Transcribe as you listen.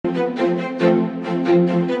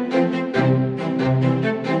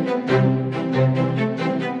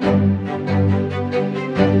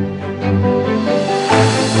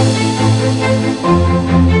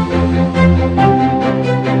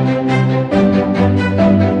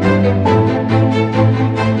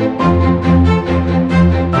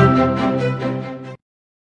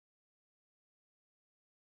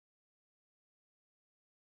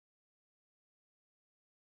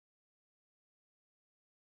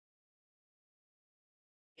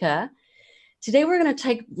Idka. Today, we're going to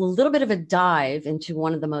take a little bit of a dive into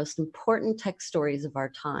one of the most important tech stories of our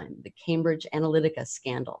time, the Cambridge Analytica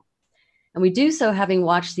scandal. And we do so having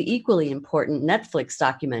watched the equally important Netflix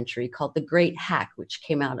documentary called The Great Hack, which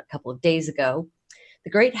came out a couple of days ago.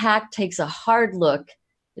 The Great Hack takes a hard look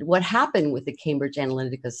at what happened with the Cambridge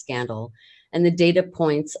Analytica scandal and the data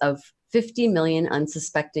points of 50 million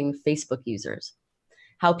unsuspecting Facebook users,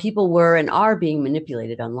 how people were and are being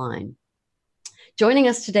manipulated online. Joining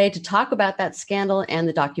us today to talk about that scandal and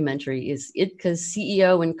the documentary is Idka's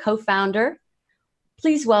CEO and co-founder.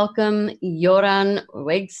 Please welcome Göran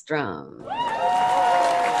Wågström.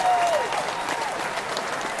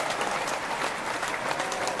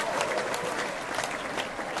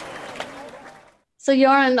 So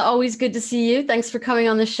Göran, always good to see you. Thanks for coming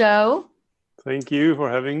on the show. Thank you for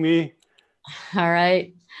having me. All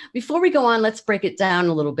right. Before we go on, let's break it down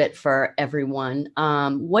a little bit for everyone.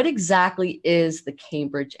 What exactly is the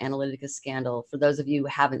Cambridge Analytica scandal? For those of you who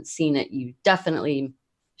haven't seen it, you definitely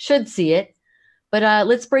should see it. But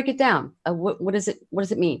let's break it down. What does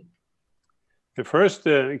it mean? The first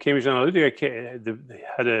Cambridge Analytica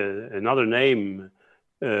had another name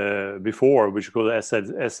before, which was called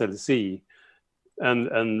SLC.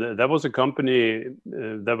 And that was a company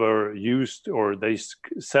that were used, or they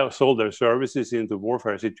sold their services into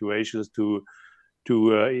warfare situations to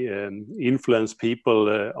influence people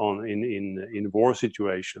in war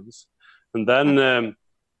situations. And then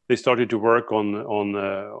they started to work on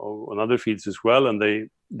other fields as well, and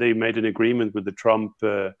they made an agreement with the Trump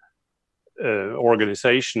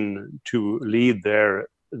organization to lead their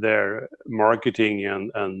marketing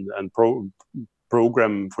and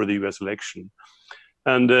program for the U.S. election.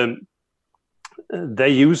 And they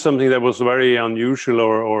used something that was very unusual,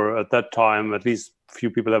 or at that time, at least few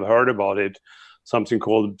people have heard about it, something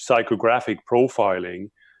called psychographic profiling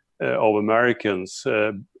of Americans.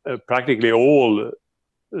 Practically all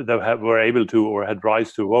that were able to or had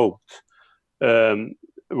rights to vote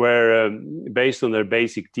were based on their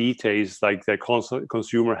basic details, like their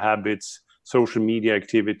consumer habits, social media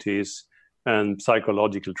activities, and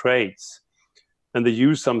psychological traits. And they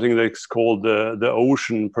use something that's called the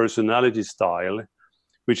Ocean Personality Style,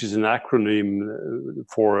 which is an acronym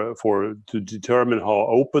to determine how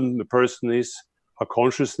open the person is, how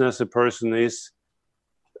consciousness a person is,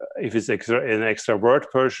 if it's an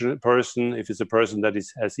extrovert person, if it's a person that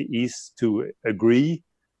has ease to agree,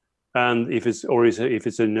 and if it's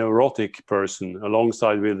a neurotic person,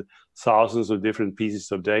 alongside with thousands of different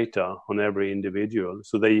pieces of data on every individual.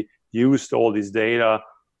 So they used all this data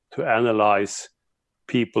to analyze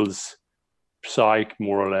people's psyche,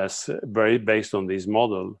 more or less, very based on this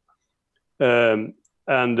model, and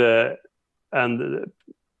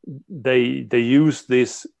they use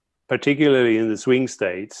this particularly in the swing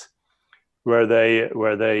states, where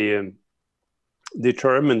they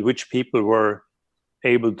determined which people were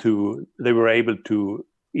able to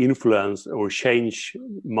influence or change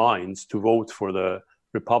minds to vote for the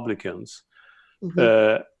Republicans,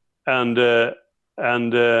 and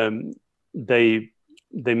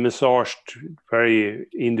they massaged very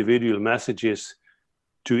individual messages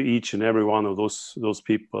to each and every one of those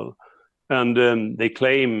people. And they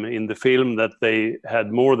claim in the film that they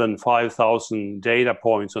had more than 5,000 data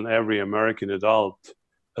points on every American adult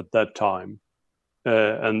at that time,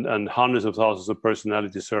 and hundreds of thousands of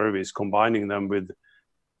personality surveys, combining them with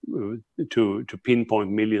to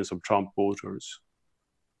pinpoint millions of Trump voters.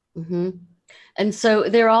 Mm-hmm. And so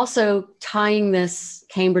they're also tying this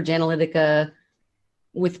Cambridge Analytica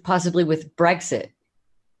possibly with Brexit,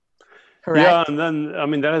 correct? Yeah, and then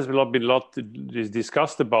there has been a lot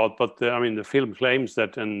discussed about, but the film claims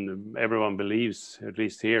that, and everyone believes, at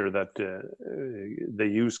least here, that they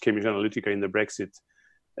used Cambridge Analytica in the Brexit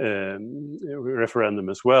referendum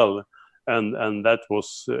as well, and that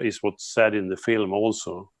is what's said in the film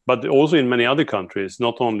also, but also in many other countries,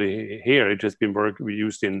 not only here. It has been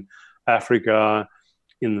used in Africa,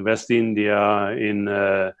 in West India, in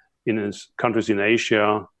countries in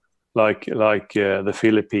Asia, like the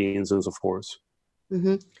Philippines and so forth.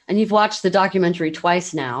 Mm-hmm. And you've watched the documentary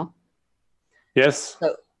twice now. Yes.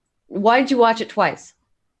 So why did you watch it twice?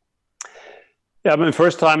 Yeah,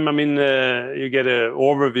 first time, you get an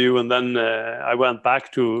overview, and then I went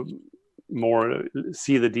back to more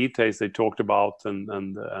see the details they talked about, and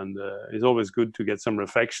it's always good to get some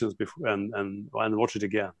reflections before and watch it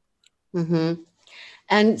again. Mm-hmm.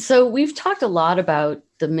 And so we've talked a lot about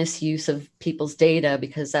the misuse of people's data,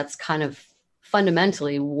 because that's kind of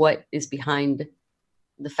fundamentally what is behind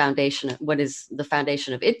the foundation of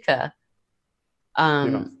Idka.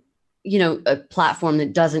 A platform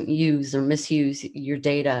that doesn't use or misuse your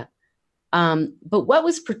data. But what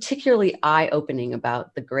was particularly eye-opening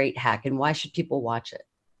about The Great Hack, and why should people watch it?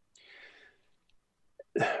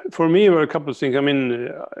 For me, there were a couple of things. I mean,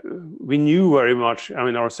 we knew very much. I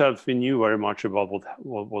mean, ourselves, we knew very much about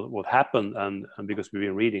what happened, and because we've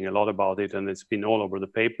been reading a lot about it, and it's been all over the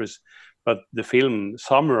papers. But the film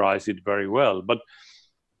summarized it very well. But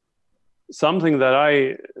something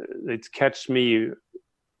that it catches me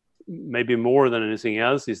maybe more than anything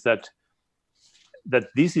else is that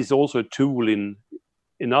this is also a tool in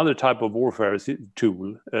another type of warfare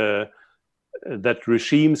tool. That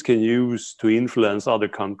regimes can use to influence other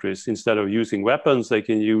countries. Instead of using weapons, they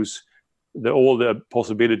can use all the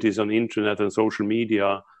possibilities on internet and social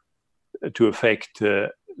media to affect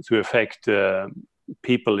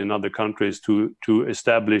people in other countries, to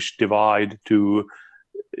establish divide, to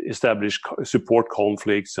establish support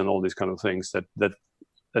conflicts, and all these kind of things that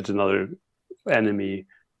another enemy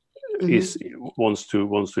wants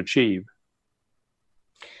to achieve.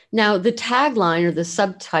 Now, the tagline or the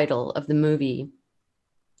subtitle of the movie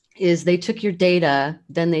is "They took your data,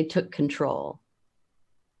 then they took control."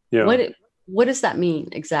 Yeah. What does that mean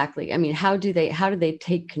exactly? I mean, how do they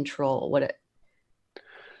take control?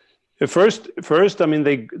 First, I mean,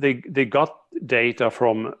 they got data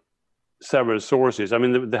from several sources. I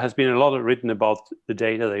mean, there has been a lot written about the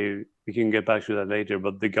data. We can get back to that later,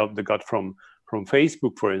 but they got from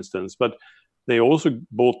Facebook, for instance. But they also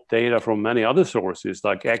bought data from many other sources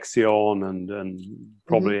like Axion and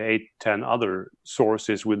probably 8-10 other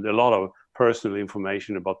sources with a lot of personal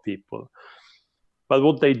information about people. But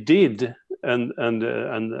what they did, and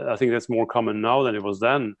I think that's more common now than it was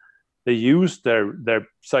then, they used their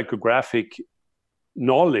psychographic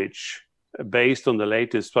knowledge based on the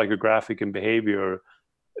latest psychographic and behavior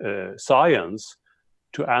science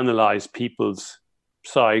to analyze people's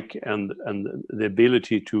psyche and the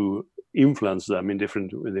ability to influence them in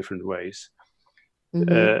different ways.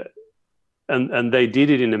 And they did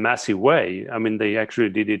it in a massive way. I mean, they actually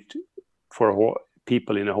did it for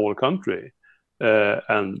people in a whole country,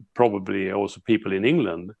 and probably also people in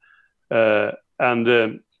England.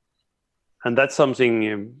 And that's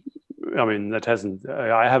something, I mean,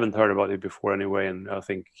 I haven't heard about it before anyway, and I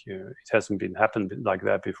think it hasn't happened like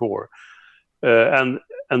that before.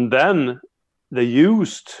 And then they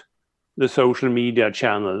used the social media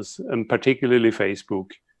channels, and particularly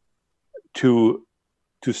Facebook, to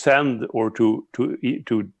send or to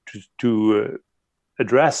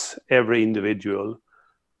address every individual,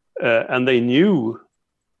 and they knew,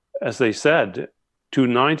 as they said, to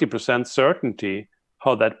 90% certainty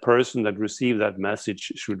how that person that received that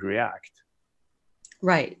message should react.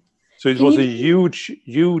 Right. So it was a huge,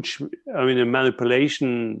 I mean, a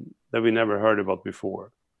manipulation that we never heard about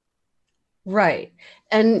before. Right.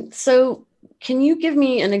 And so can you give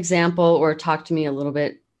me an example, or talk to me a little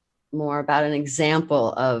bit more about an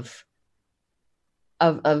example of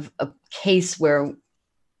a case where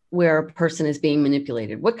a person is being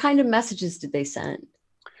manipulated? What kind of messages did they send?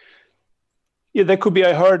 Yeah, that could be.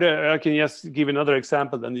 I heard, I can just give another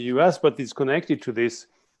example than the US, but it's connected to this.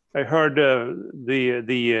 I heard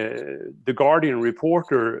the Guardian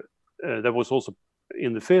reporter that was also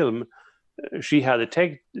in the film. She had a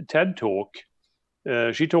TED talk.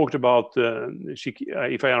 She talked about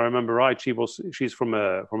if I remember right, she's from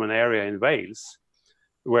an area in Wales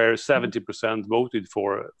where 70% voted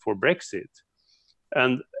for Brexit,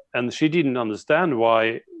 and she didn't understand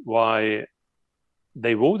why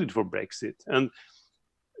they voted for Brexit. And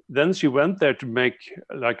then she went there to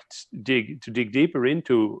dig deeper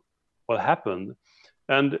into what happened.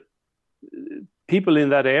 And people in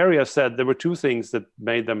that area said there were two things that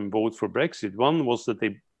made them vote for Brexit. One was that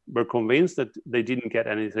they were convinced that they didn't get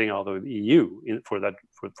anything out of the EU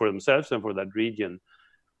for themselves and for that region.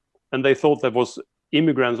 And they thought there was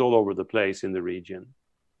immigrants all over the place in the region.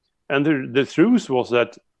 And the truth was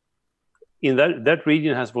that in that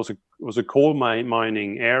region was a coal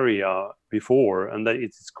mining area before, and that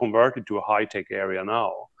it's converted to a high-tech area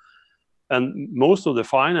now. And most of the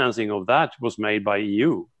financing of that was made by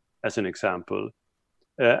EU, as an example.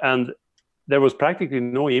 And there was practically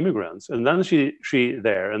no immigrants. And then she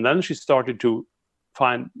started to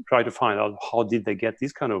try to find out how did they get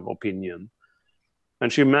this kind of opinion.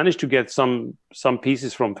 And she managed to get some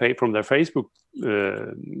pieces from their Facebook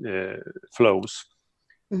flows.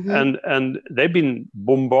 And they've been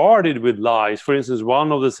bombarded with lies. For instance,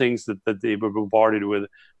 one of the things that they were bombarded with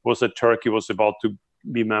was that Turkey was about to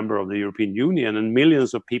be a member of the European Union, and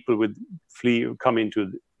millions of people would come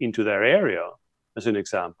into their area, as an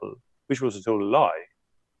example, which was a total lie.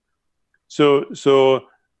 So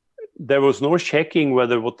there was no checking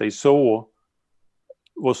whether what they saw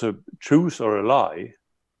was a truth or a lie.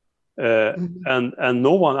 and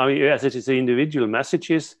no one, I mean, as it is individual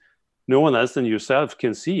messages, no one else than yourself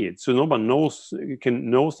can see it. So no one knows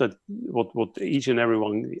that what each and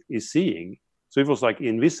everyone is seeing. So it was like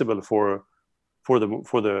invisible for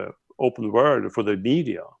the open world, for the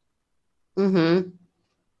media.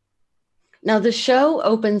 Now the show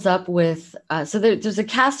opens up with so there's a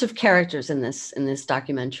cast of characters in this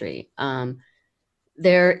documentary. So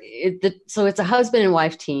it's a husband and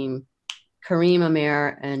wife team, Kareem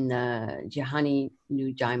Amer and Jahani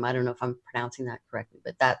Nujaim. I don't know if I'm pronouncing that correctly,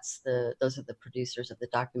 but those are the producers of the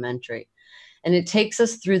documentary. And it takes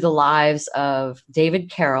us through the lives of David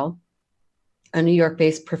Carroll, a New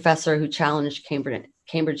York-based professor who challenged Cambridge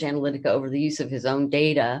Analytica over the use of his own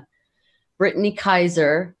data, Brittany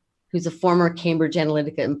Kaiser, who's a former Cambridge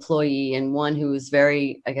Analytica employee and one who was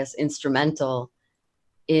very, I guess, instrumental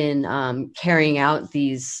in carrying out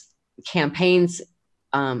these campaigns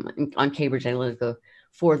on Cambridge Analytica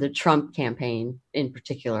for the Trump campaign in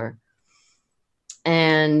particular.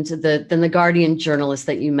 And then the Guardian journalist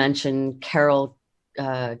that you mentioned, Carol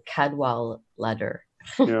Cadwalader.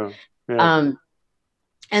 Yeah.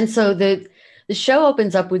 And so the show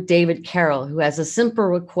opens up with David Carroll, who has a simple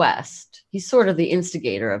request. He's sort of the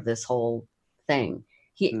instigator of this whole thing.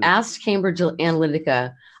 He asked Cambridge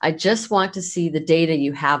Analytica, I just want to see the data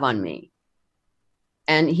you have on me.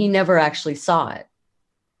 And he never actually saw it.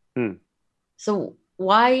 So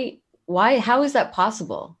how is that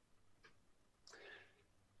possible?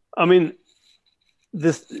 I mean,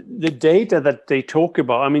 the data that they talk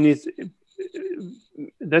about, I mean,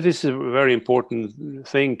 that is a very important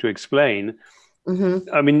thing to explain.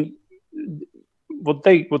 I mean, what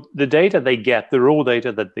the data they get, the raw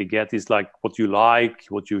data that they get is like what you like,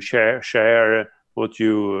 what you share, what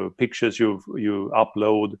you pictures you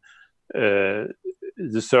upload,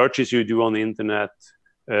 the searches you do on the internet,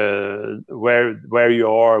 where you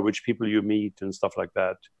are, which people you meet, and stuff like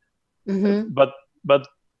that. But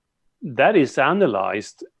that is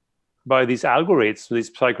analyzed by these algorithms, these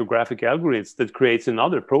psychographic algorithms that creates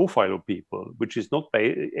another profile of people, which is not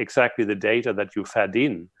exactly the data that you fed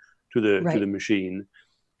in to the machine.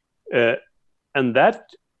 And that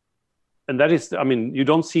is, I mean, you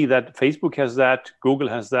don't see that. Facebook has that, Google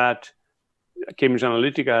has that, Cambridge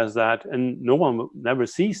Analytica has that, and no one never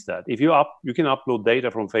sees that. If you can upload data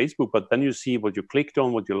from Facebook, but then you see what you clicked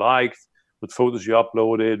on, what you liked, what photos you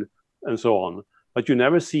uploaded, and so on. But you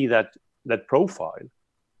never see that profile.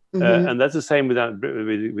 And that's the same with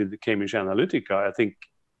Cambridge Analytica. I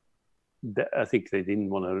think they didn't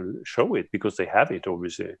want to show it because they have it,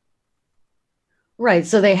 obviously. Right.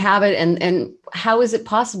 So they have it, and how is it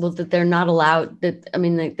possible that they're not allowed? That, I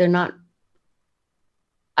mean, they're not.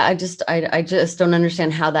 I just don't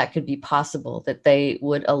understand how that could be possible, that they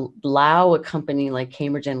would allow a company like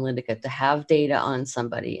Cambridge Analytica to have data on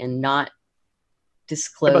somebody and not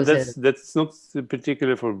disclose it. That's not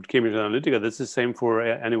particular for Cambridge Analytica. That's the same for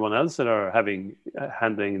anyone else that are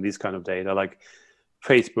handling this kind of data, like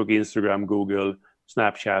Facebook, Instagram, Google,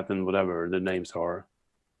 Snapchat, and whatever the names are.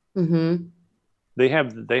 They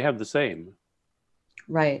have the same.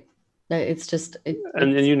 Right. It's just...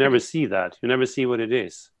 And you never see that. You never see what it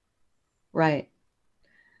is. Right.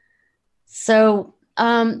 So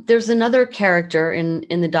there's another character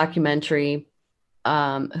in the documentary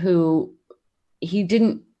who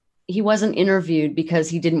he wasn't interviewed because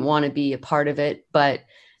he didn't want to be a part of it, but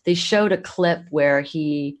they showed a clip where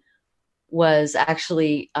he was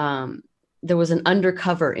actually, there was an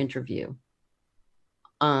undercover interview.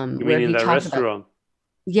 You mean in the restaurant?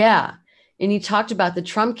 Yeah. And he talked about the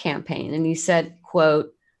Trump campaign, and he said,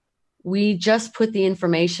 quote, "We just put the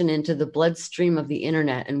information into the bloodstream of the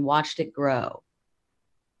internet and watched it grow."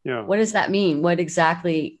 Yeah. What does that mean? What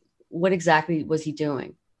exactly was he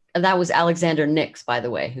doing? And that was Alexander Nix, by the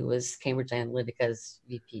way, who was Cambridge Analytica's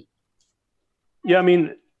VP. Yeah, I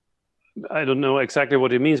mean, I don't know exactly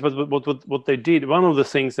what it means, but what they did, one of the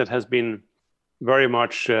things that has been very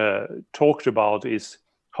much talked about is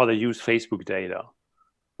how they use Facebook data.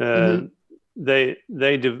 They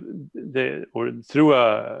through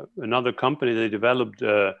another company, they developed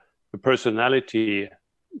a personality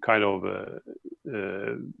kind of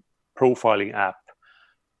profiling app.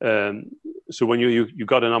 So when you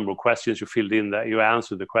got a number of questions, you filled in that, you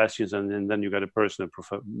answered the questions, and then you got a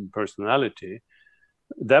personality.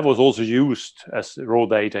 That was also used as raw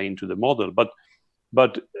data into the model. But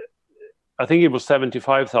I think it was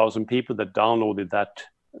 75,000 people that downloaded that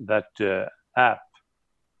app.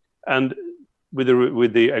 And with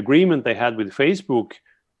the agreement they had with Facebook,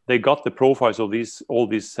 they got the profiles of all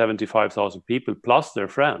these 75,000 people plus their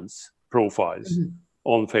friends' profiles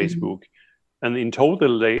on Facebook. And in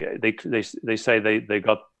total, they say they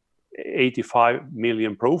got 85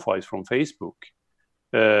 million profiles from Facebook,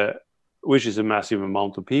 which is a massive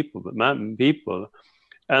amount of people.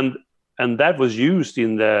 And that was used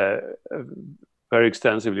in the very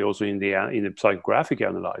extensively also in the psychographic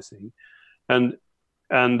analyzing, and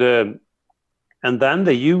then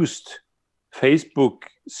they used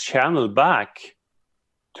Facebook's channel back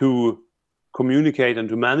to communicate and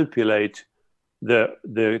to manipulate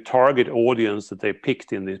the target audience that they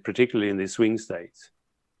picked particularly in the swing states.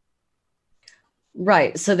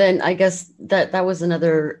 Right. So then I guess that was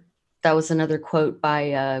another quote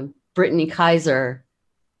by Brittany Kaiser.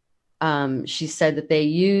 She said that they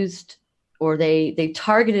used, or they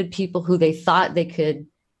targeted people who they thought they could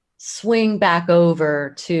swing back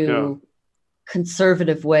over to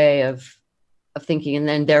conservative way of thinking, and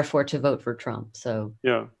then therefore to vote for Trump. So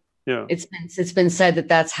it's been said that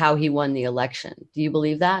that's how he won the election. Do you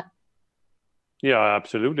believe that? Yeah,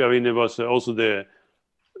 absolutely. I mean, it was also the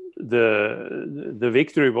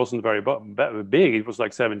victory wasn't very big. It was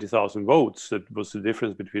like 70,000 votes. That was the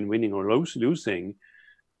difference between winning or losing.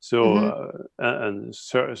 So, I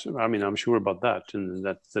mean, I'm sure about that, and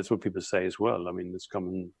that's what people say as well. I mean, it's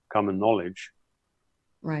common knowledge.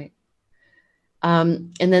 Right.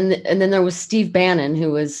 And then there was Steve Bannon,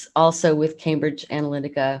 who was also with Cambridge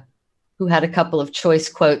Analytica, who had a couple of choice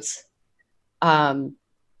quotes. The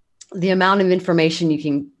amount of information you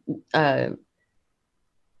can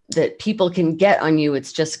that people can get on you,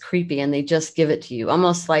 it's just creepy, and they just give it to you,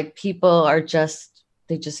 almost like people are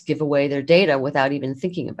they just give away their data without even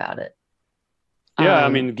thinking about it. Yeah, I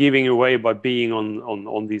mean, giving away by being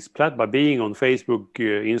on these by being on Facebook,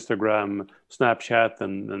 Instagram, Snapchat,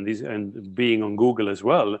 and being on Google as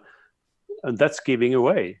well, and that's giving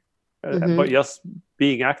away. But just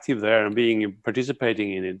being active there and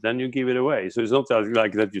participating in it, then you give it away. So it's not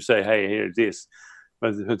like that you say, "Hey, here it is,"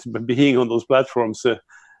 but being on those platforms,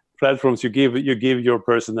 you give your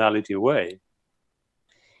personality away.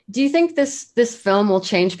 Do you think this film will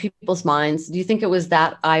change people's minds? Do you think it was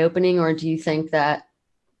that eye-opening, or do you think that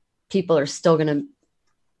people are still going to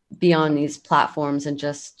be on these platforms and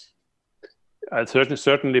just? Certainly,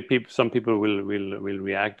 some people will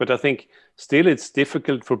react, but I think still it's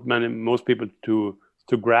difficult for most people to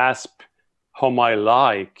grasp how my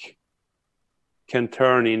like can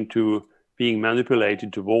turn into being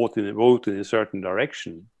manipulated to vote in a certain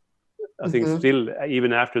direction. I think still,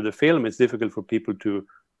 even after the film, it's difficult for people to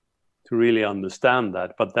really understand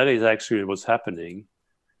that, but that is actually what's happening.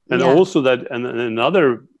 And also that, and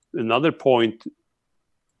another point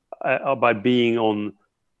by being on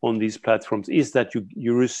these platforms is that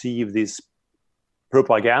you receive this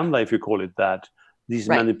propaganda, if you call it that, this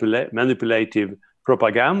manipulative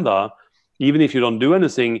propaganda, even if you don't do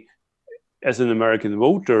anything as an American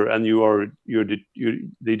voter, and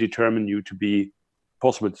they determine you to be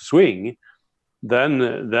possible to swing,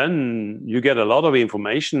 then you get a lot of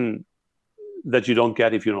information that you don't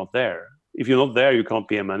get if you're not there. If you're not there, you can't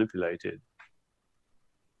be manipulated.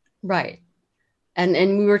 Right.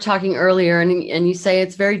 And we were talking earlier, and you say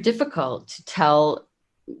it's very difficult to tell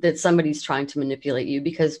that somebody's trying to manipulate you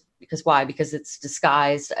because why? Because it's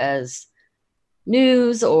disguised as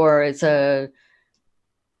news, or it's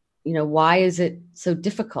why is it so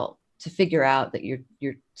difficult to figure out that you're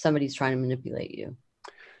somebody's trying to manipulate you?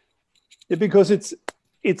 Yeah, because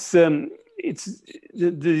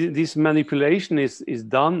this manipulation is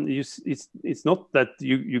done. It's not that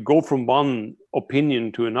you go from one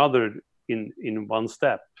opinion to another in one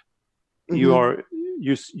step. You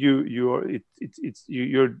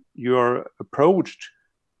are approached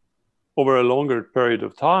over a longer period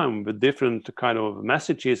of time with different kind of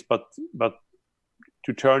messages, but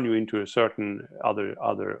to turn you into a certain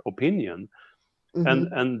other opinion.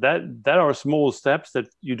 And that are small steps that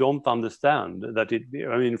you don't understand.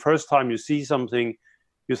 First time you see something,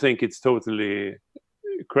 you think it's totally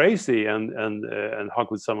crazy, and how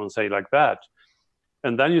could someone say like that?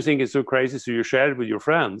 And then you think it's so crazy, so you share it with your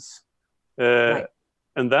friends, and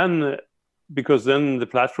then because then the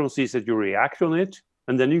platform sees that you react on it,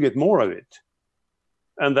 and then you get more of it,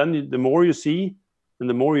 and then the more you see and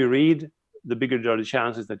the more you read, the bigger are the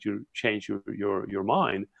chances that you change your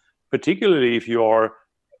mind. Particularly if you are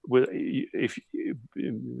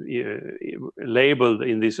labeled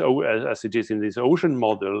in this, as it is in this ocean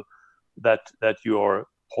model, that you are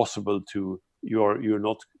possible to, you're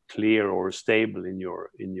not clear or stable in your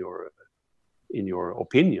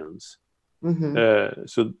opinions.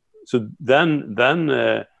 So then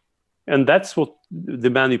and that's what the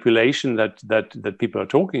manipulation that people are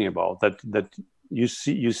talking about. That you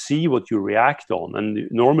see what you react on, and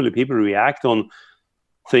normally people react on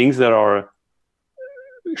things that are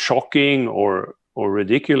shocking or or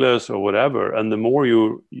ridiculous or whatever. And the more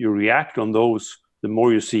you react on those, the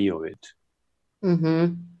more you see of it.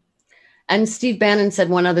 Mm-hmm. And Steve Bannon said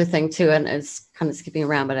one other thing too, and it's kind of skipping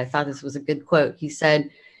around, but I thought this was a good quote. He said,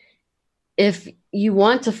 if you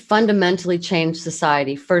want to fundamentally change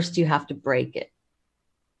society, first you have to break it.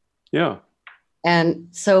 Yeah. And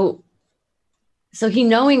so he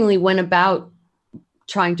knowingly went about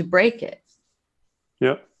trying to break it.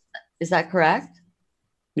 Yeah. Is that correct?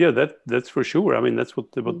 Yeah, that's for sure. I mean, that's what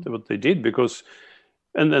they did, because,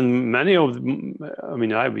 and many of them, I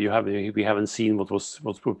mean, we haven't seen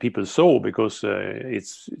what people saw, because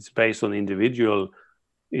it's based on individual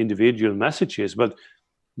messages, but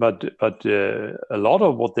a lot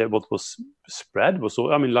of what was spread was,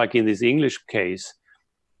 I mean, like in this English case,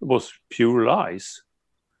 was pure lies,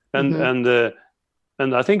 and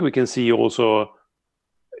and I think we can see also,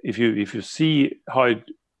 if you see how it,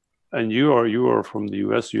 and you are from the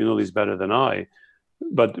US, you know this better than I,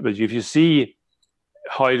 but if you see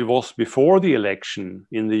how it was before the election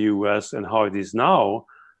in the US and how it is now,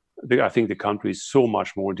 I think the country is so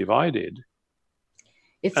much more divided.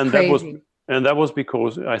 It's crazy. That was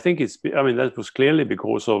because, I think that was clearly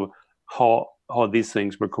because of how these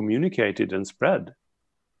things were communicated and spread.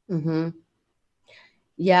 Mm-hmm.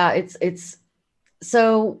 Yeah, it's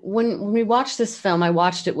so when we watched this film, I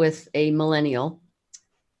watched it with a millennial,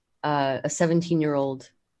 a 17-year-old.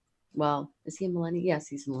 Well, is he a millennial? Yes,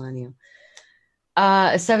 he's a millennial.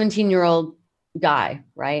 A 17-year-old guy,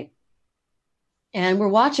 right? And we're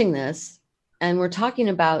watching this, and we're talking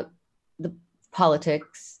about the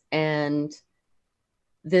politics and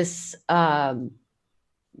these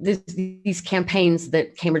campaigns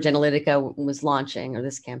that Cambridge Analytica was launching, or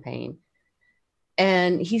this campaign.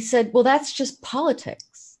 And he said, well, that's just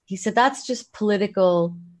politics. He said, that's just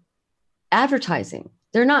political advertising.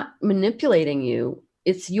 They're not manipulating you.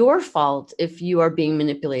 It's your fault if you are being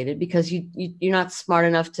manipulated, because you're not smart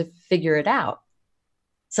enough to figure it out.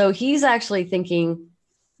 So he's actually thinking,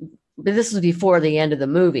 but this was before the end of the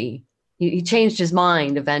movie. He changed his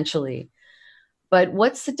mind eventually. But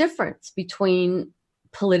what's the difference between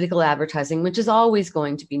political advertising, which is always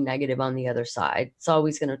going to be negative on the other side? It's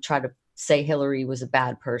always going to try to say Hillary was a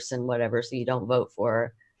bad person, whatever, so you don't vote for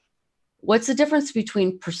her. What's the difference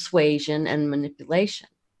between persuasion and manipulation?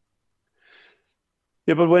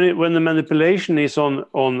 Yeah, but when the manipulation is on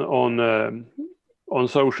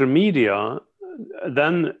social media,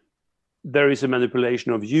 then there is a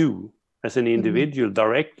manipulation of you as an individual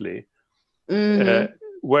directly. Mm-hmm.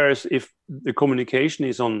 Whereas if the communication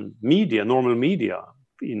is on media, normal media,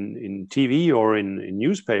 in TV or in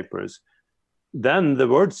newspapers, then the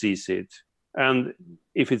world sees it. And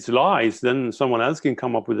if it's lies, then someone else can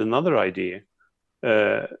come up with another idea.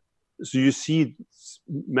 So you see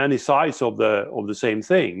many sides of the same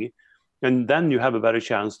thing, and then you have a better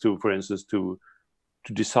chance to, for instance, to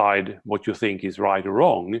decide what you think is right or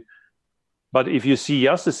wrong. But if you see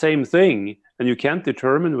just the same thing and you can't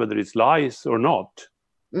determine whether it's lies or not,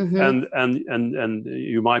 mm-hmm. and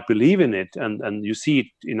you might believe in it, and you see it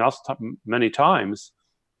enough many times,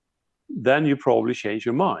 then you probably change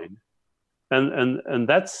your mind, and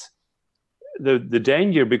that's the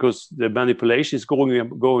danger, because the manipulation is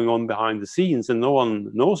going on behind the scenes, and no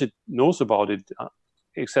one knows about it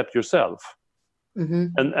except yourself.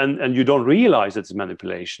 Mm-hmm. And you don't realize it's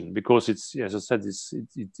manipulation, because it's, as I said, it's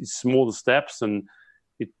small steps, and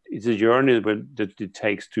it's a journey that it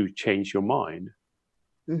takes to change your mind.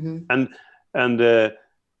 Mm-hmm.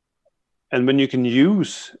 And when you can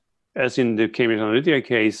use, as in the Cambridge Analytica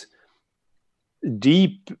case,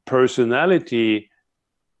 deep personality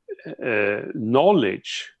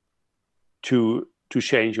knowledge to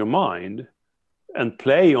change your mind, and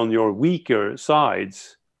play on your weaker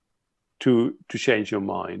sides to change your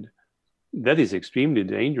mind, that is extremely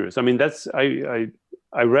dangerous. I mean,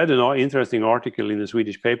 I read an interesting article in a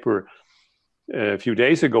Swedish paper a few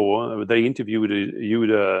days ago. They interviewed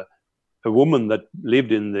a woman that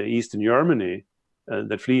lived in the Eastern Germany,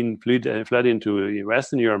 that fled into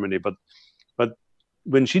Western Germany, but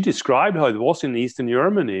when she described how it was in Eastern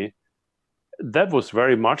Germany, that was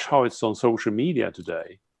very much how it's on social media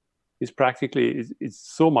today. It's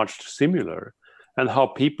so much similar, and how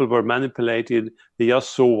people were manipulated. They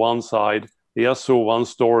just saw one side, they just saw one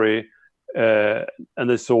story, and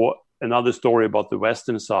they saw another story about the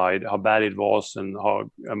Western side, how bad it was, and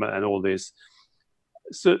all this.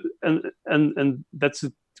 So and that's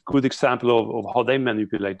a good example of how they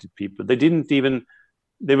manipulated people.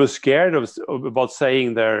 They were scared about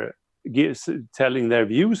telling their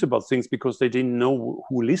views about things, because they didn't know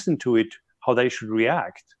who listened to it, how they should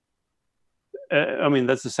react. I mean,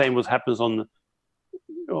 that's the same what happens on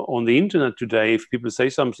on the internet today, if people say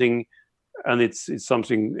something and it's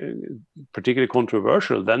something particularly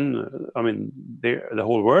controversial, then the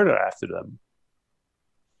whole world are after them.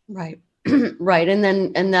 Right. Right. And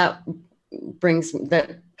that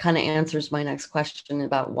kind of answers my next question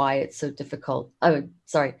about why it's so difficult.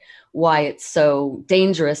 Why it's so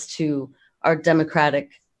dangerous to our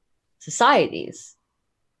democratic societies.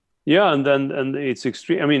 Yeah, and it's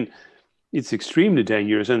extreme. I mean, it's extremely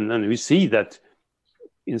dangerous, and we see that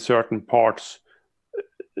in certain parts,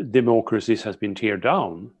 democracies has been teared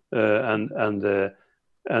down, and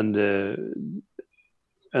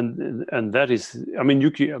that is. I mean,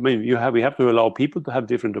 we have to allow people to have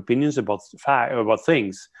different opinions about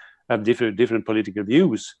things, have different political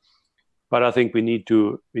views, but I think we need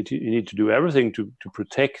to do everything to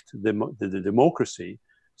protect the democracy,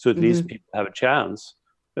 so at least people have a chance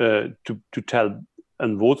to tell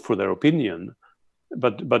and vote for their opinion.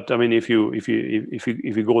 But I mean, if you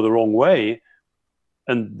go the wrong way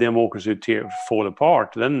and democracy fall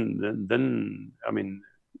apart, then I mean,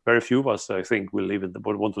 very few of us, I think, would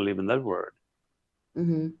want to live in that world.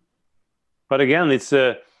 Mm-hmm. But again,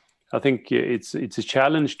 I think it's a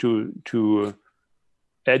challenge to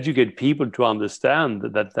educate people to understand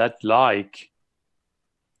that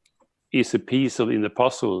is a piece in the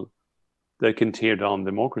puzzle that can tear down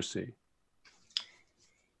democracy.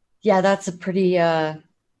 Yeah, that's a pretty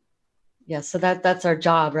so that's our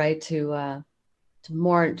job, right? To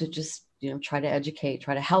just try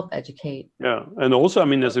to help educate. Yeah, and also, I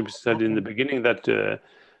mean, as I said in the beginning, that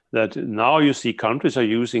now you see countries are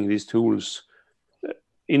using these tools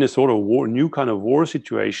in a sort of new kind of war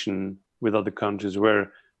situation with other countries,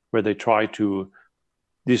 where they try to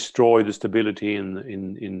destroy the stability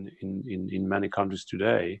in many countries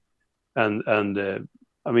today, and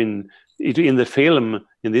I mean, in the film,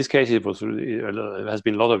 in this case, it has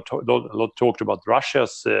been a lot talked about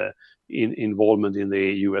Russia's involvement in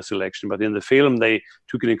the U.S. election. But in the film, they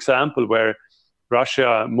took an example where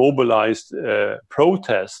Russia mobilized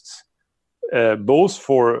protests, both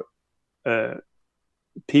for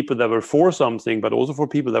people that were for something, but also for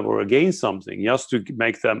people that were against something, just to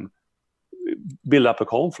make them build up a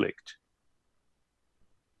conflict.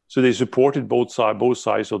 So they supported both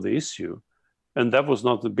sides of the issue. And that was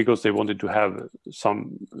not because they wanted to have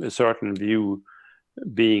a certain view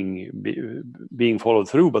being followed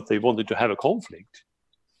through, but they wanted to have a conflict.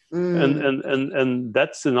 And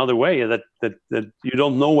that's another way that you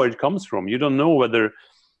don't know where it comes from. You don't know whether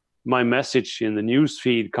my message in the news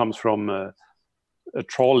feed comes from a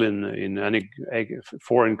troll in any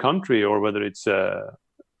foreign country, or whether it's a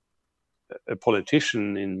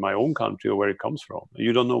politician in my own country, or where it comes from.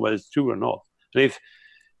 You don't know whether it's true or not. And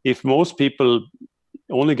if most people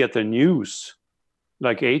only get their news,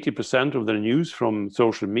 like 80% of their news, from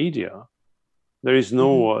social media, there is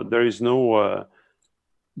no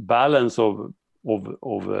balance of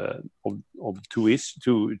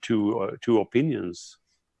two opinions.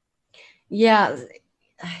 Yeah,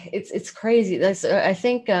 it's crazy. I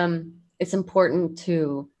think it's important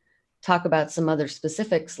to talk about some other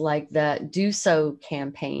specifics, like the Do So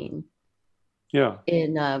campaign. Yeah.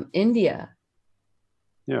 In India.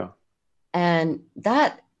 Yeah. And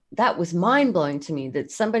that was mind-blowing to me,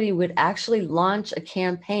 that somebody would actually launch a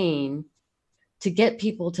campaign to get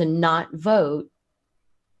people to not vote.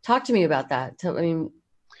 Talk to me about that.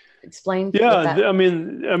 Explain. Yeah, I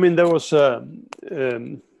mean, there was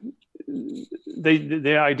the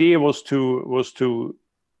idea was to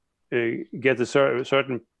get a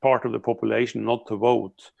certain part of the population not to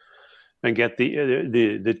vote, and get the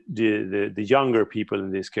younger people,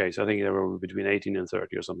 in this case, I think they were between 18 and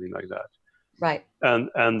 30 or something like that. Right.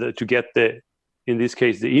 And to get in this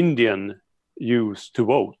case, the Indian youth to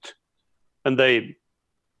vote. And they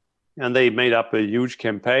made up a huge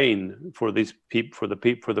campaign for these people, for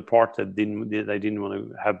the part that they didn't want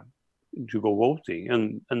to have to go voting,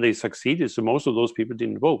 and they succeeded. So most of those people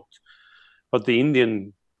didn't vote, but the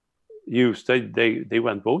Indian youth, they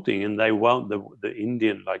went voting, and they won. The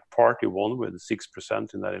Indian party won with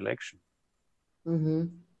 6% in that election. Mm-hmm.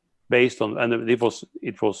 Based on, and it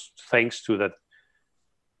was thanks to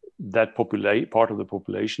that part of the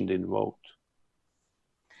population didn't vote.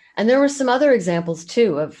 And there were some other examples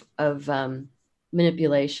too of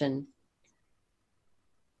manipulation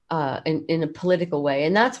in a political way,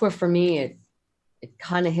 and that's where, for me, it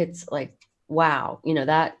kind of hits like, wow,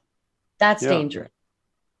 that's dangerous.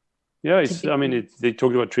 Yeah, they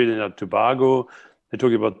talked about Trinidad and Tobago. They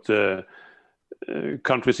talked about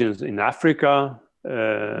countries in Africa.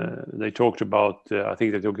 They talked about, I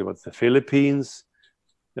think they talked about the Philippines,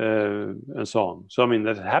 and so on. So I mean,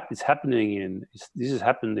 this has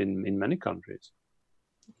happened in many countries.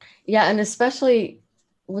 Yeah, and especially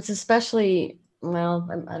what's especially, well,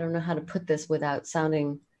 I don't know how to put this without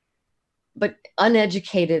sounding, but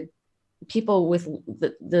uneducated people with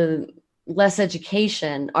the less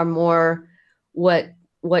education are more what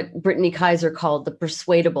Brittany Kaiser called the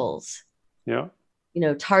persuadables. Yeah. You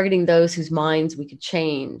know, targeting those whose minds we could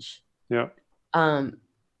change. Yeah.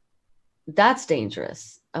 That's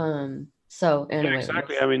dangerous. So anyway, Yeah,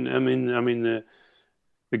 exactly.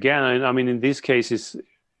 Again, I mean, in these cases,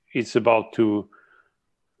 it's about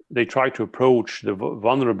they try to approach the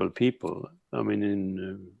vulnerable people. I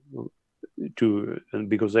mean, and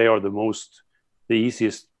because they are the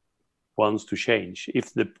easiest ones to change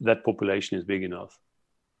if that population is big enough.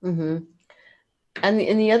 Mm-hmm.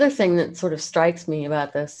 And the other thing that sort of strikes me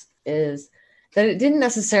about this is that it didn't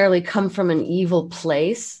necessarily come from an evil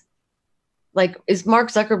place. Like, is Mark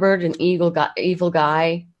Zuckerberg an evil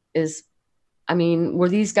guy? Were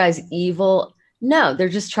these guys evil? No, they're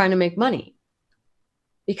just trying to make money.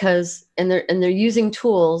 Because they're using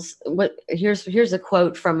tools. Here's a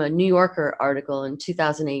quote from a New Yorker article in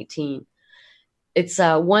 2018. It's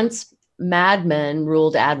once Mad Men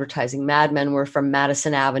ruled advertising. Mad Men were from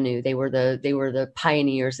Madison Avenue. They were the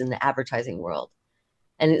pioneers in the advertising world.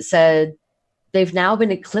 And it said they've now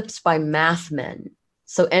been eclipsed by math men.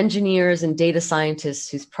 So engineers and data scientists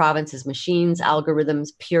whose province is machines, algorithms,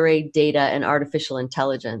 pureed data, and artificial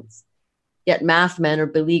intelligence. Yet math men are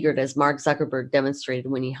beleaguered, as Mark Zuckerberg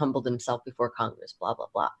demonstrated when he humbled himself before Congress, blah, blah,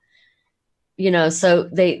 blah. You know, so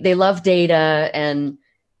they love data, and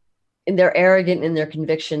they're arrogant in their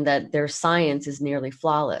conviction that their science is nearly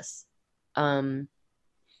flawless. Yeah,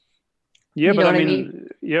 but I mean,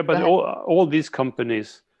 yeah, but all these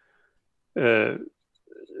companies, their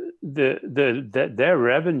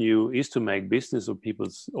revenue is to make business of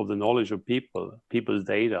the knowledge of people's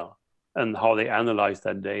data, and how they analyze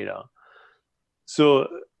that data. So,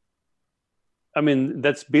 I mean,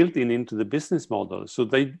 that's built into the business model. So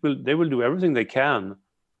they will do everything they can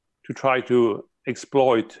to try to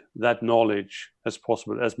exploit that knowledge as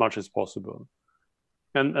much as possible.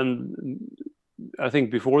 And I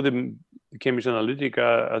think before the Cambridge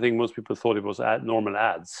Analytica, I think most people thought it was normal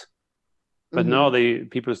ads. But now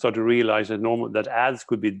people start to realize that ads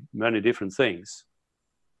could be many different things.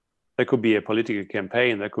 There could be a political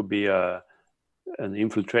campaign. There could be an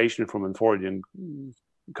infiltration from a foreign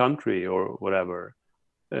country or whatever.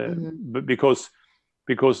 But because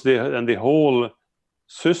the whole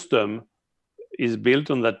system is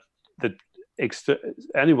built on that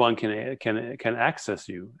anyone can access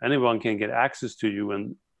you. Anyone can get access to you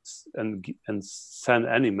and send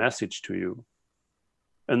any message to you.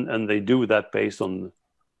 And they do that based on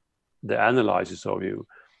the analysis of you,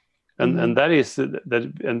 and that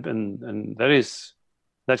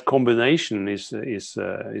that combination is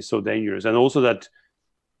so dangerous, and also that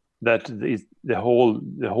the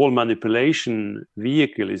whole manipulation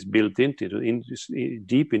vehicle is built deep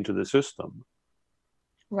into the system.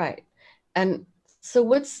 Right, and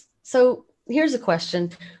so here's a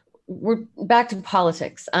question. We're back to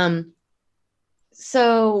politics.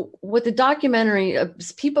 So what the documentary,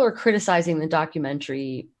 people are criticizing the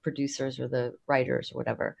documentary producers or the writers or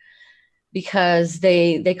whatever, because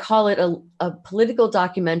they call it a political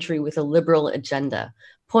documentary with a liberal agenda,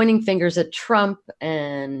 pointing fingers at Trump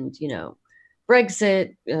and,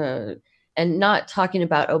 Brexit, and not talking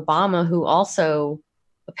about Obama, who also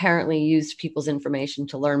apparently used people's information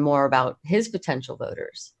to learn more about his potential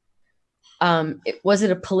voters. Was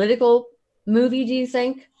it a political movie, do you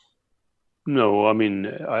think? No, I mean,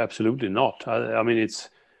 absolutely not. I mean,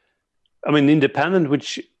 independent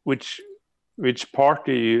which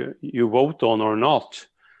party you vote on or not.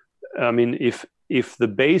 I mean, if the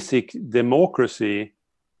basic democracy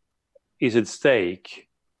is at stake,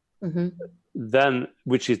 then,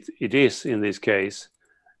 which it is in this case,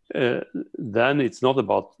 then it's not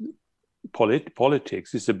about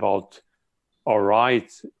politics. It's about our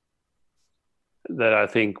rights that I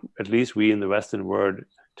think at least we in the Western world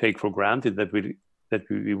take for granted, that we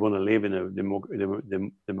want to live in a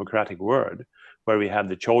democratic world where we have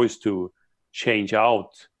the choice to change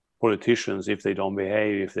out politicians if they don't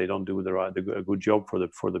behave, if they don't do a good job for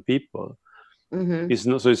the people.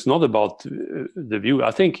 It's not about the view.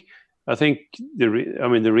 I think the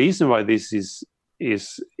reason why this is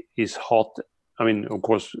hot. I mean, of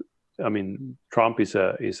course, I mean, Trump is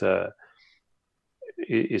a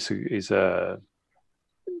he's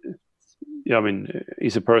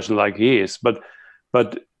a person like he is, but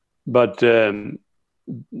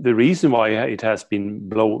the reason why it has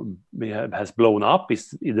blown up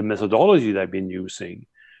is the methodology they've been using,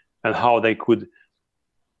 and how they could,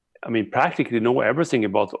 practically know everything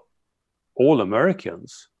about all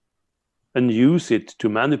Americans. and use it to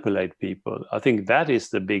manipulate people. I think that is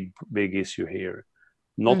the big issue here,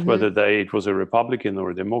 not whether it was a Republican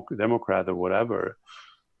or a Democrat or whatever.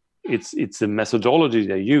 It's a methodology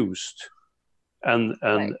they used, and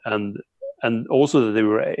also that they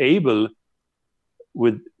were able,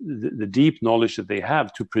 with the deep knowledge that they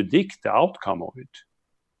have, to predict the outcome of it.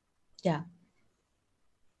 Yeah.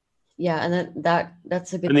 Yeah, and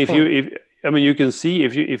that's a good point. And if you can see,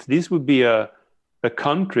 if this would be a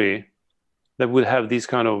country that would have this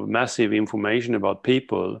kind of massive information about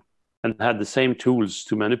people and had the same tools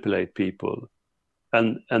to manipulate people,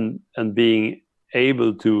 and being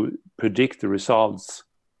able to predict the results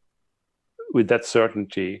with that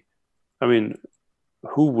certainty, I mean,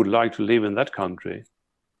 who would like to live in that country?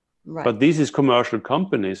 Right. But this is commercial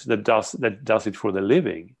companies that does it for the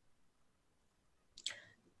living.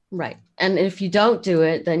 Right. And if you don't do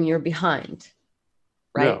it, then you're behind.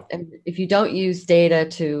 Right. Yeah. And if you don't use data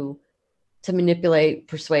to manipulate,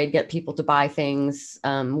 persuade, get people to buy things,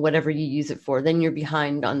 whatever you use it for, then you're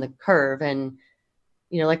behind on the curve. And,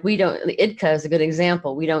 like Idka is a good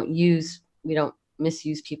example. We don't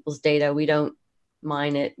misuse people's data. We don't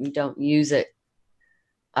mine it. We don't use it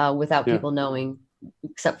without people knowing,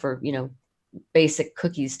 except for, basic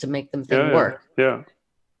cookies to make them work. Yeah.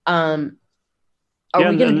 Are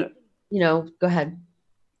we going to, go ahead.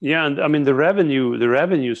 Yeah. And I mean, the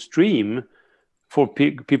revenue stream for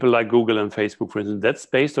people like Google and Facebook, for instance, that's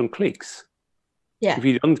based on clicks. Yeah. If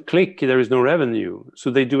you don't click, there is no revenue.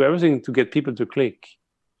 So they do everything to get people to click.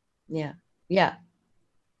 Yeah. Yeah.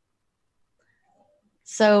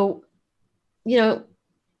 So, now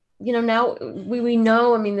we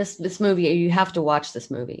know, I mean, this movie, you have to watch this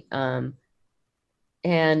movie. And,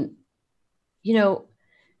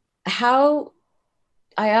 how,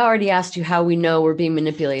 I already asked you how we know we're being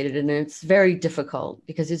manipulated, and it's very difficult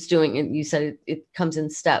because it's doing it. You said it comes in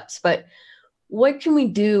steps, but what can we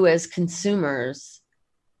do as consumers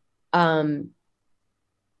to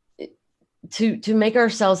make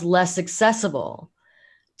ourselves less accessible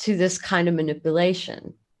to this kind of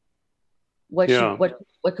manipulation? What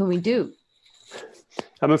can we do?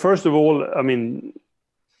 I mean, first of all, I mean,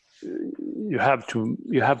 you have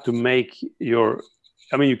to make your.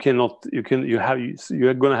 I mean,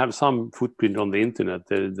 you're going to have some footprint on the internet.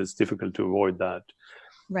 That's difficult to avoid that.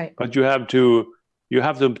 Right. But you have to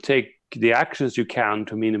take the actions you can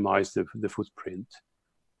to minimize the footprint.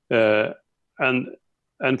 And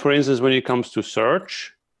for instance, when it comes to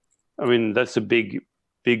search, I mean, that's a big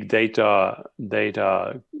data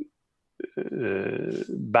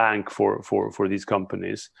bank for these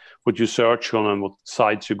companies. What you search on and what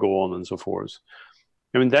sites you go on and so forth.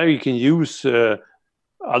 I mean, there you can use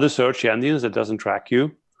other search engines that doesn't track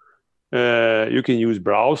you. You can use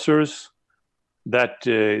browsers that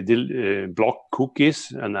block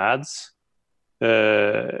cookies and ads.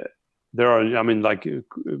 There are, I mean, like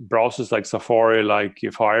browsers like Safari, like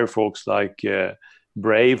Firefox, like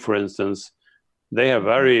Brave, for instance. They have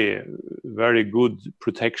very, very good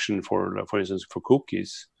protection for instance, for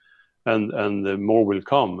cookies, and more will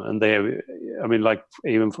come. And they have, I mean, like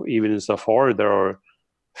even in Safari, there are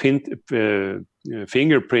fingerprint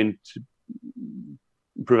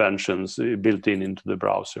preventions built into the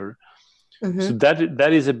browser. Mm-hmm. So that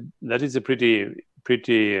is a pretty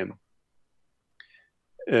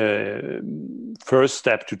first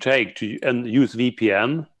step to take, and use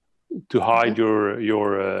VPN to hide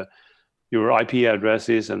your IP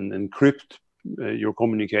addresses and encrypt your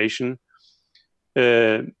communication.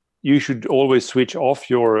 You should always switch off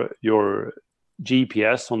your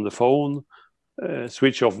GPS on the phone.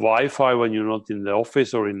 Switch off Wi-Fi when you're not in the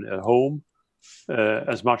office or in a home,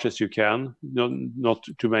 as much as you can, not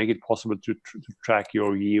to make it possible to track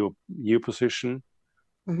your geo position.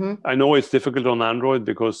 Mm-hmm. I know it's difficult on Android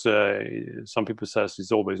because some people says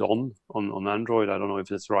it's always on Android. I don't know if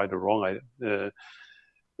that's right or wrong.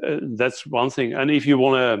 That's one thing. And if you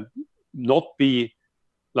want to not be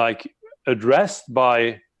like addressed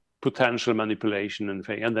by potential manipulation and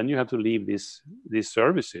then you have to leave these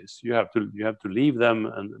services. You have to leave them,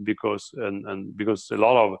 and because a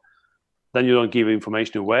lot of, then you don't give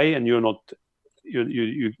information away, and you're not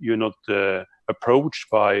approached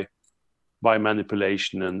by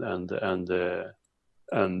manipulation and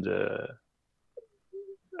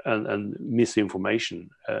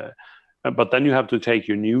misinformation. But then you have to take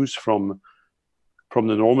your news from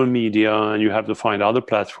the normal media, and you have to find other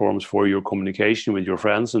platforms for your communication with your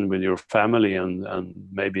friends and with your family, and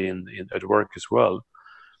maybe at work as well.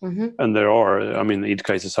 Mm-hmm. And there are, I mean,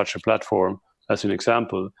 Idka is such a platform as an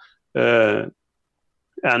example. So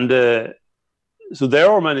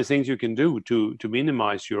there are many things you can do to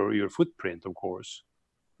minimize your footprint, of course.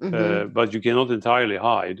 but you cannot entirely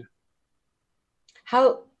hide.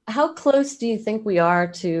 How close do you think we are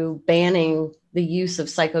to banning the use of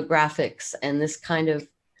psychographics and this kind of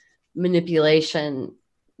manipulation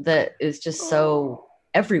that is just so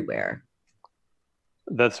everywhere?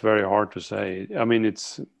 That's very hard to say. I mean,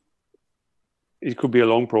 it could be a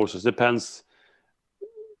long process. Depends.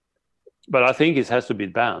 But I think it has to be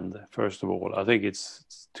banned, first of all. I think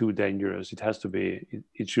it's too dangerous. It has to be,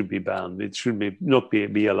 it should be banned. It should not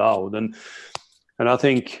be allowed. And I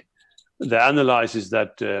think the analysis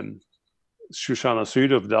that Shoshana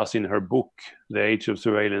Zuboff does in her book, The Age of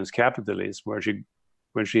Surveillance Capitalism,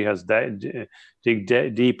 when she has dig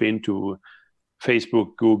deep into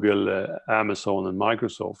Facebook, Google, Amazon, and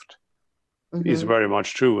Microsoft, is very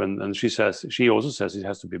much true. And she also says it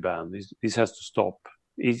has to be banned. This has to stop.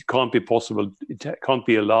 It can't be possible. It can't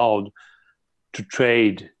be allowed to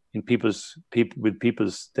trade with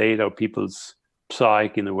people's data or people's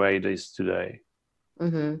psyche in the way it is today.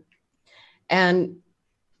 And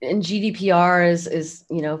GDPR is,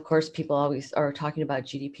 of course, people always are talking about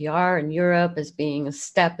GDPR in Europe as being a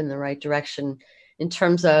step in the right direction in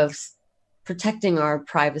terms of protecting our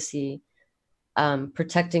privacy,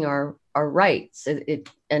 protecting our rights,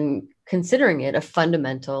 and considering it a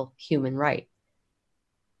fundamental human right.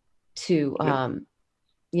 It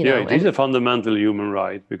is a fundamental human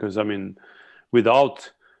right, because I mean, without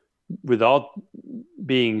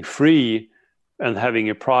being free and having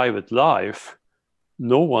a private life,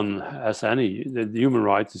 no one has any. The human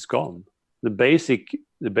right is gone. The basic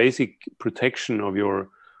protection of your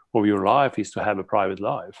life is to have a private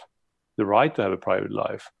life, the right to have a private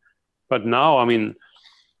life. But now, I mean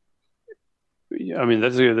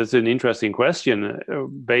that's an interesting question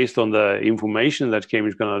based on the information that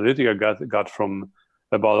Cambridge Analytica got from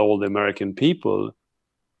about all the American people.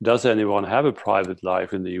 Does anyone have a private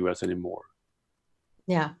life in the US anymore?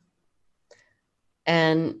 Yeah.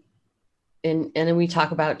 And then we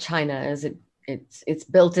talk about China as it's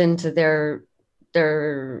built into their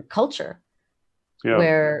culture,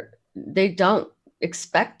 where they don't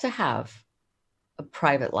expect to have a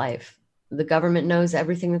private life. The government knows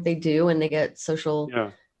everything that they do, and they get social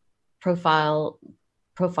profiling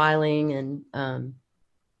and and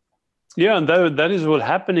that is what's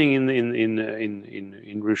happening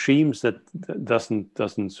in regimes that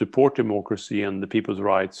doesn't support democracy and the people's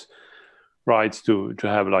rights to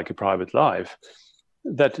have like a private life.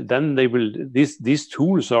 That then these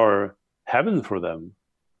tools are heaven for them.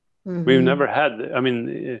 We've never had. I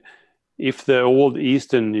mean, if the old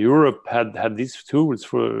Eastern Europe had these tools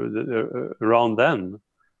for around then,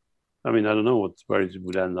 I mean, I don't know where it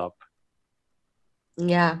would end up.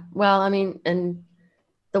 Yeah, well, I mean, and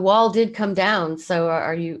the wall did come down. So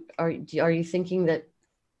are you thinking that?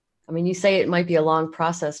 I mean, you say it might be a long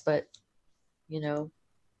process, but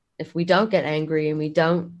if we don't get angry and we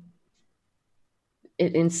don't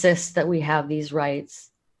insist that we have these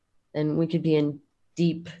rights, then we could be in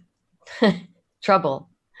deep trouble.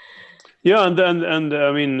 Yeah, and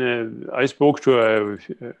I mean, I spoke to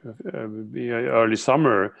early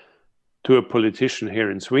summer to a politician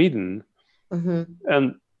here in Sweden, and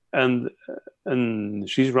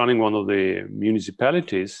she's running one of the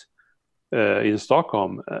municipalities in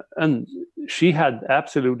Stockholm, and she had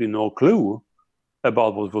absolutely no clue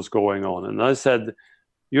about what was going on. And I said,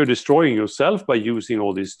 "You're destroying yourself by using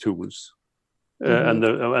all these tools,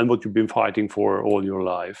 and what you've been fighting for all your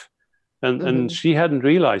life," and she hadn't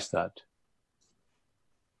realized that.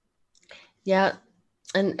 Yeah,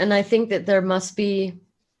 and I think that there must be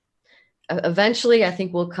eventually. I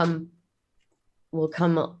think we'll come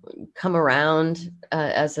around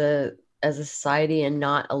as a society and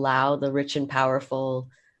not allow the rich and powerful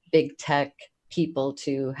big tech people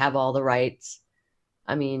to have all the rights.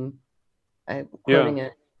 I mean, I'm quoting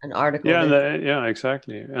an article. Yeah,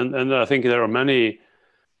 exactly. And I think there are many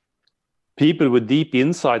people with deep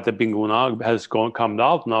insight that come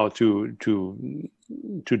out now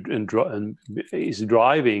and is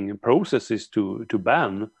driving processes to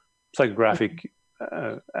ban psychographic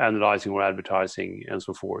analyzing or advertising and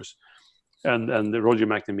so forth. And Roger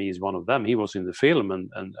McNamee is one of them. He was in the film,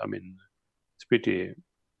 and I mean, it's pretty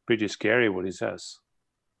scary what he says.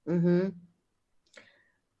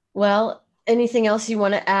 Well, anything else you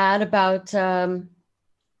want to add about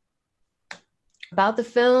the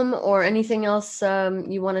film, or anything else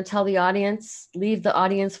you want to tell the audience? Leave the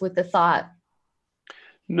audience with the thought.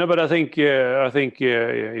 No, but I think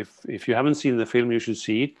if you haven't seen the film, you should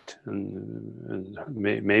see it, and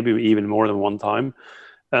maybe even more than one time,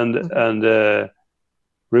 and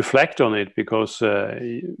reflect on it, because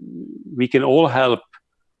we can all help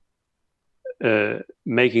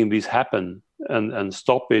making this happen and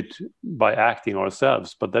stop it by acting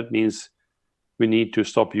ourselves. But that means we need to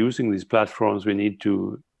stop using these platforms. We need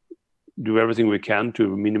to do everything we can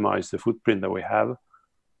to minimize the footprint that we have,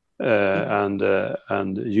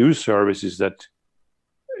 and use services that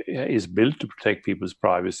is built to protect people's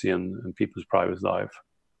privacy and people's private life.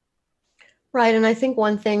 Right, and I think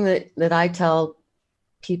one thing that I tell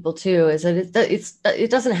people too is that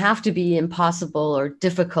it doesn't have to be impossible or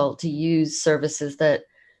difficult to use services that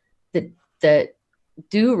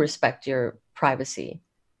do respect your privacy.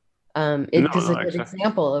 Because a good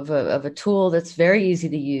example of a tool that's very easy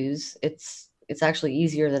to use. It's actually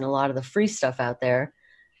easier than a lot of the free stuff out there,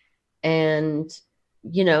 and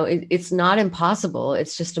it's not impossible.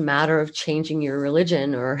 It's just a matter of changing your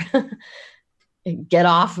religion, or get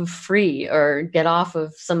off of free, or get off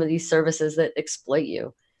of some of these services that exploit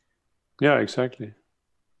you. Yeah, exactly.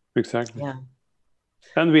 Yeah.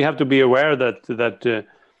 And we have to be aware that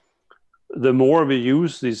the more we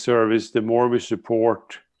use this service, the more we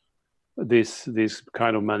support this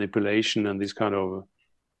kind of manipulation and this kind of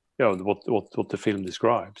what the film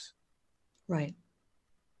describes. Right.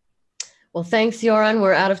 Well, thanks, Göran.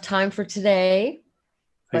 We're out of time for today.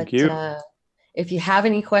 Thank you. If you have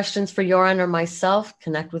any questions for Göran or myself,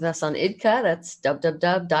 connect with us on Idka. That's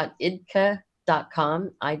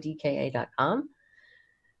www.idka.com, idka.com.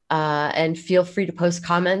 And feel free to post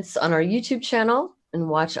comments on our YouTube channel and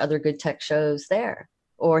watch other good tech shows there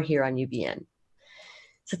or here on UBN.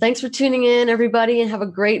 So thanks for tuning in, everybody, and have a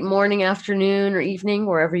great morning, afternoon, or evening,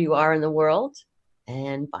 wherever you are in the world.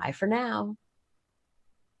 And bye for now.